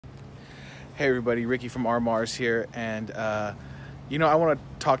Hey everybody, Ricky from RMars here, and I want to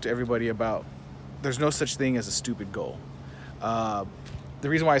talk to everybody about there's no such thing as a stupid goal. The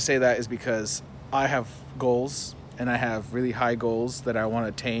reason why I say that is because I have goals, and I have really high goals that I want to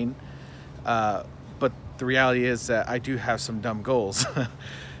attain, but the reality is that I do have some dumb goals,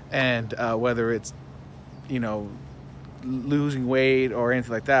 and whether it's, losing weight or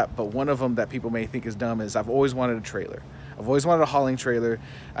anything like that, but one of them that people may think is dumb is I've always wanted a trailer. I've always wanted a hauling trailer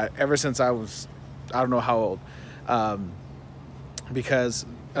ever since I was, I don't know how old, because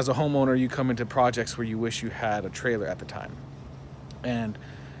as a homeowner, you come into projects where you wish you had a trailer at the time. And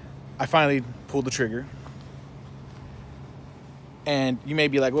I finally pulled the trigger. And you may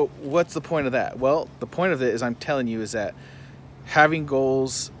be like, well, what's the point of that? Well, the point of it is I'm telling you is that having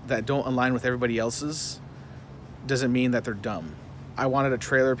goals that don't align with everybody else's doesn't mean that they're dumb. I wanted a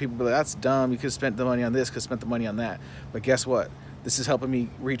trailer. People be like, that's dumb. You could have spent the money on this, could have spent the money on that. But guess what? This is helping me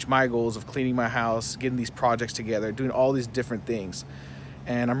reach my goals of cleaning my house, getting these projects together, doing all these different things.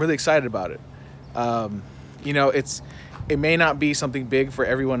 And I'm really excited about it. It may not be something big for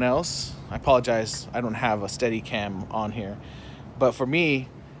everyone else. I apologize. I don't have a steady cam on here. But for me,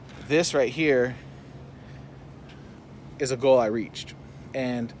 this right here is a goal I reached.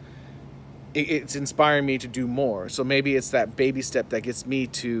 And it's inspiring me to do more. So maybe it's that baby step that gets me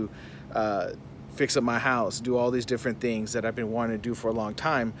to fix up my house, do all these different things that I've been wanting to do for a long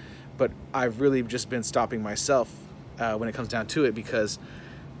time, but I've really just been stopping myself when it comes down to it, because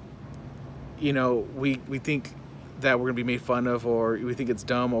we think that we're gonna be made fun of, or we think it's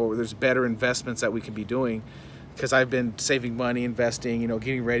dumb, or there's better investments that we could be doing, because I've been saving money, investing,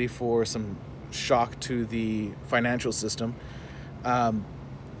 getting ready for some shock to the financial system.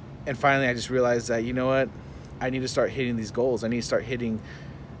 And finally, I just realized that, I need to start hitting these goals. I need to start hitting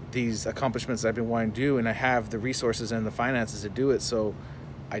these accomplishments that I've been wanting to do, and I have the resources and the finances to do it, so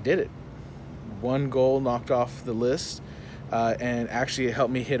I did it. One goal knocked off the list, and actually it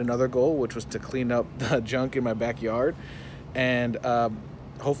helped me hit another goal, which was to clean up the junk in my backyard. And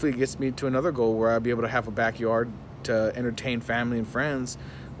hopefully it gets me to another goal where I'll be able to have a backyard to entertain family and friends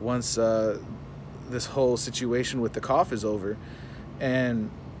once this whole situation with the cough is over.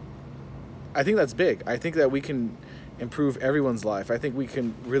 And I think that's big. I think that we can improve everyone's life. I think we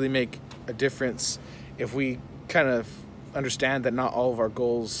can really make a difference if we kind of understand that not all of our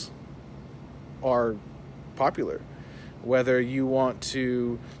goals are popular. Whether you want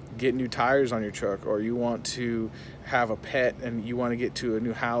to get new tires on your truck, or you want to have a pet and you want to get to a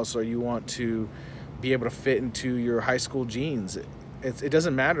new house, or you want to be able to fit into your high school jeans. It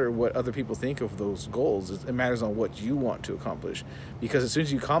doesn't matter what other people think of those goals. It matters on what you want to accomplish. Because as soon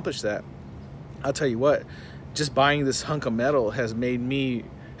as you accomplish that, I'll tell you what, just buying this hunk of metal has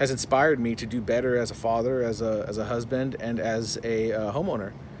inspired me to do better as a father, as a husband, and as a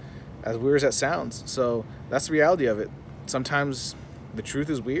homeowner, as weird as that sounds. So that's the reality of it. Sometimes the truth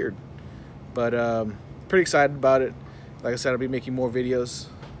is weird, but pretty excited about it. Like I said, I'll be making more videos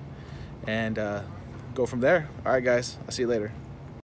and go from there. All right, guys, I'll see you later.